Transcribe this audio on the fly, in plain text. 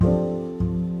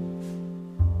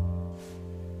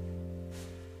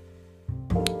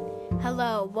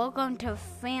Hello, welcome to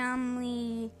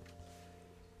Family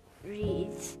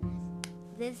Reads.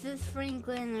 This is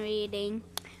Franklin reading.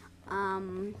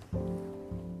 I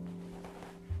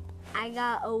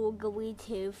got a wiggly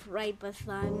tooth right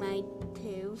beside my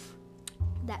tooth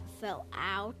that fell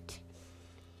out.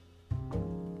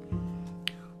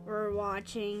 We're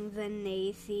watching the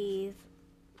Macy's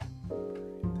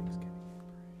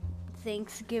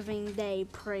Thanksgiving Day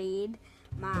Parade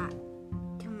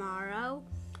tomorrow.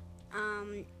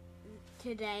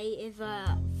 Today is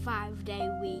a 5-day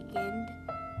weekend.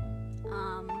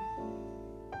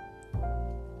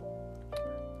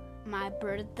 My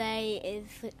birthday is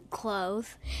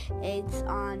close. It's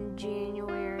on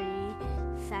January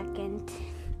 2nd.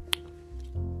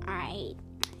 Alright.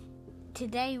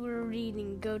 Today we're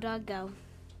reading Go Dog Go.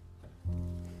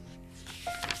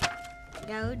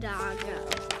 Go Dog Go.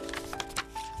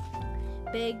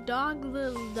 Big dog,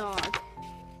 little dog.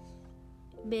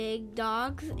 Big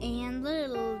dogs and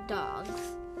little dogs.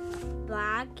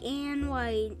 Black and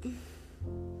white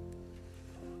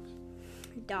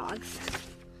dogs.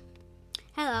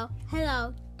 Hello.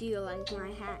 Do you like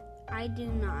my hat? I do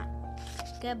not.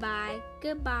 Goodbye.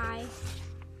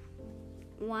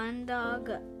 One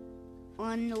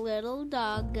little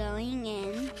dog going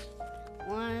in.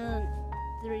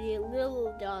 3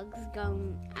 little dogs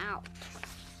going out.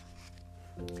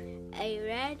 A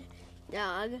red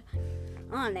dog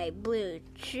on a blue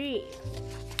tree.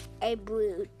 A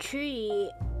blue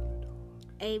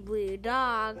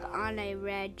dog on a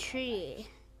red tree.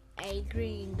 A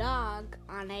green dog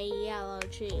on a yellow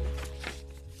tree.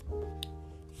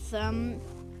 Some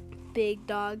big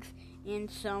dogs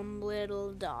and some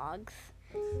little dogs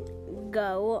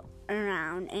go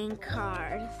around in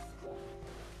cars.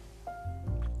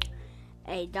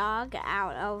 A dog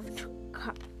out of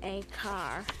a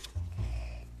car.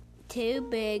 2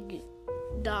 big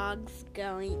dogs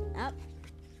going up.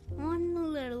 1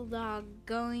 little dog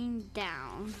going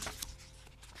down.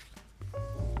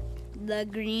 The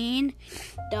green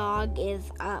dog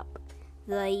is up.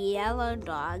 The yellow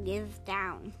dog is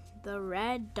down. The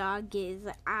red dog is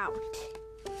out.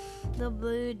 The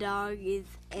blue dog is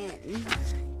in.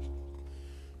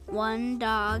 1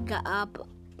 dog up,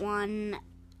 1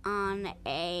 on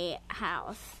a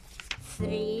house.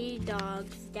 3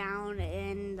 dogs down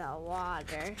in the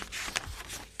water.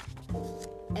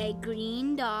 A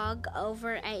green dog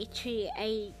over a tree.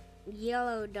 A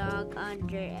yellow dog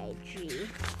under a tree.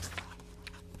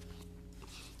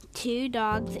 2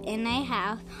 dogs in a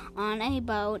house on a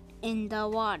boat in the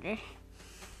water.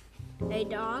 A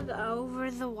dog over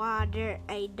the water.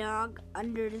 A dog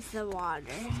under the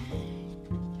water.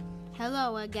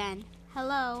 Hello again.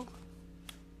 Hello.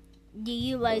 Do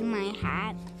you like my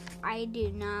hat? I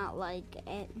do not like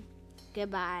it.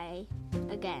 Goodbye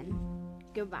again.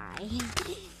 Goodbye.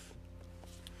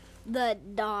 The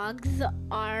dogs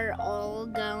are all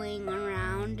going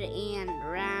around and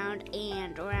round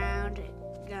and round.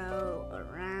 Go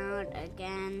around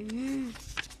again.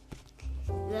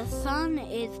 The sun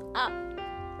is up.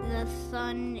 The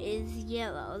sun is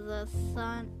yellow.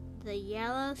 The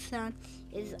yellow sun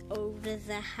is over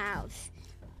the house.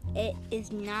 It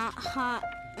is not hot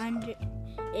it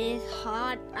is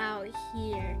hot out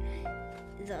here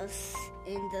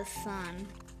in the sun.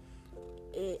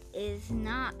 It is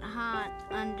not hot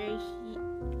under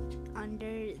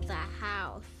the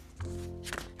house.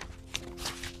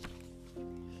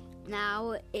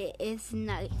 Now it is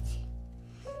night.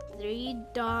 3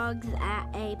 dogs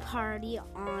at a party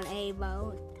on a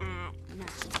boat at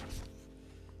night.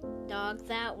 Dogs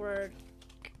at work.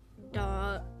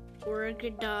 Dogs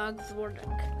work.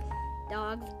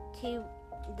 Dogs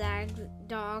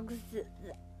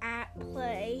at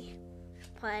play.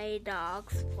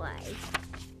 Dogs play.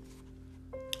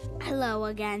 Hello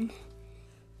again.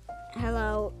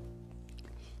 Hello.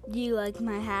 Do you like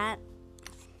my hat?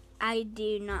 I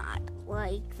do not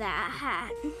like that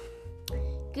hat.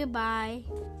 Goodbye.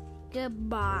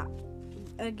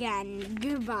 Again,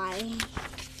 goodbye.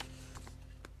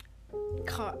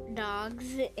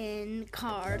 Dogs in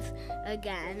cars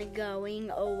again,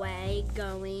 going away,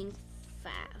 going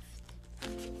fast.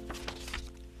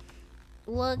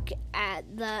 Look at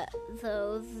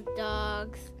those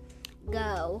dogs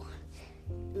go.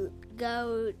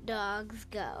 Go, dogs,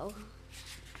 go.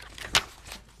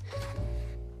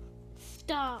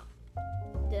 Stop,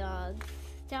 dogs,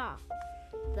 stop.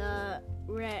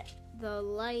 The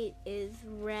light is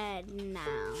red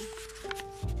now.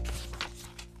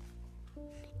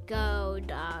 Go,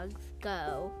 dogs,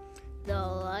 go. The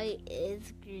light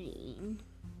is green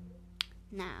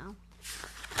now.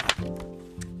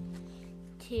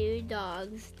 2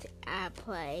 dogs at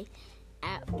play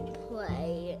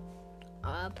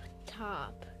up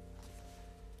top.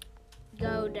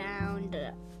 Go down,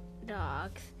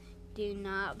 dogs. Do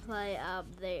not play up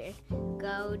there.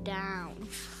 Go down.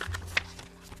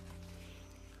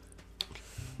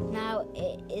 Now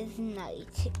it is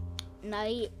night.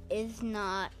 Night is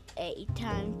not a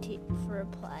time for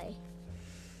play.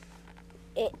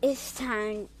 It is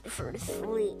time for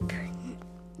sleep.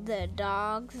 The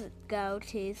dogs go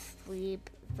to sleep.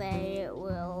 They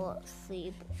will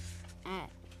sleep at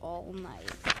all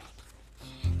night.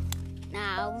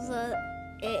 Now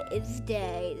it is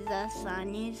day. The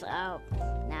sun is up.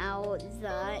 Now is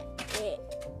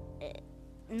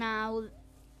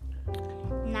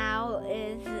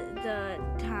the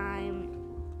time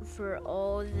for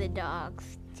all the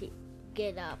dogs to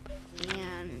get up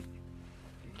and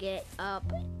get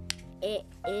up. It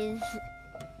is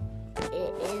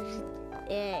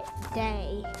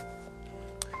day.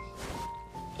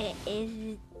 It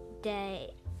is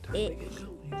day. It's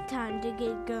time to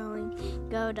get going.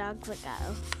 Go, dogs,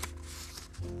 go.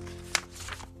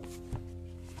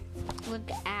 Look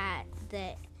at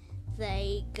that.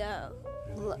 They go.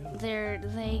 Look, there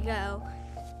they go.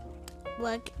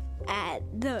 Look at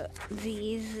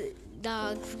these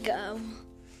dogs go.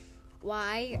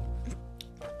 Why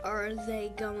are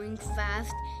they going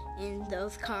fast in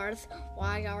those cars?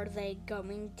 Why are they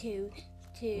going to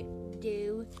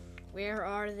do? Where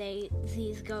are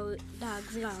these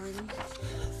dogs going?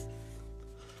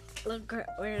 Look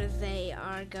where they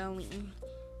are going.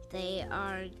 They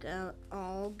are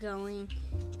all going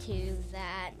to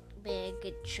that big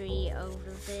tree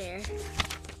over there.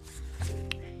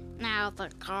 Now the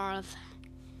cars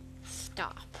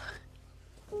stop.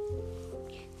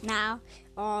 Now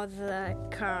all the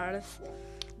cars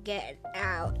get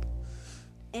out.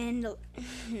 And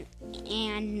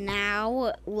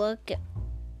now look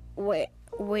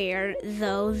where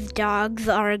those dogs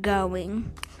are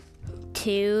going.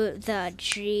 To the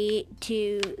tree.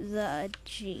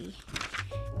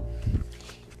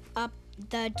 Up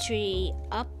the tree.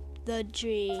 Up the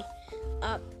tree.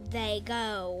 Up they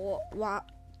go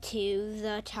to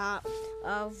the top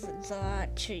of the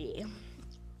tree.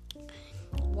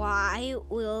 Why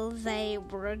will they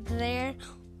work there?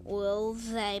 Will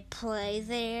they play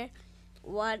there?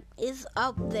 What is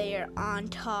up there on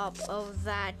top of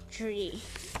that tree?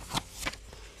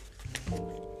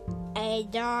 A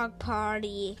dog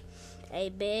party. A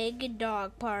big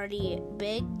dog party.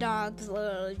 Big dogs,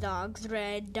 little dogs,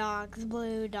 red dogs,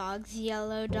 blue dogs,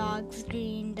 yellow dogs,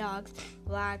 green dogs,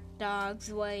 black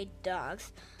dogs, white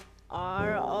dogs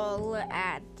are all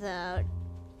at a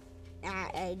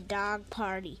dog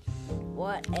party.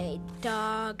 What a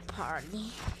dog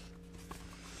party.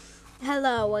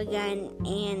 Hello again,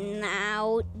 and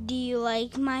now, do you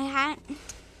like my hat?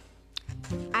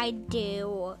 I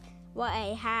do. What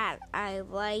a hat. I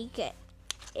like it.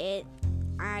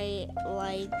 I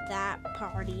like that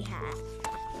party hat.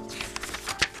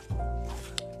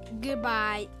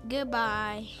 Goodbye.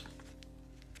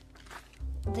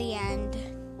 The end.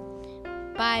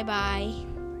 Bye-bye.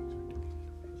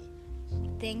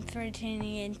 Thanks for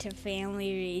tuning in to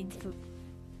Family Reads.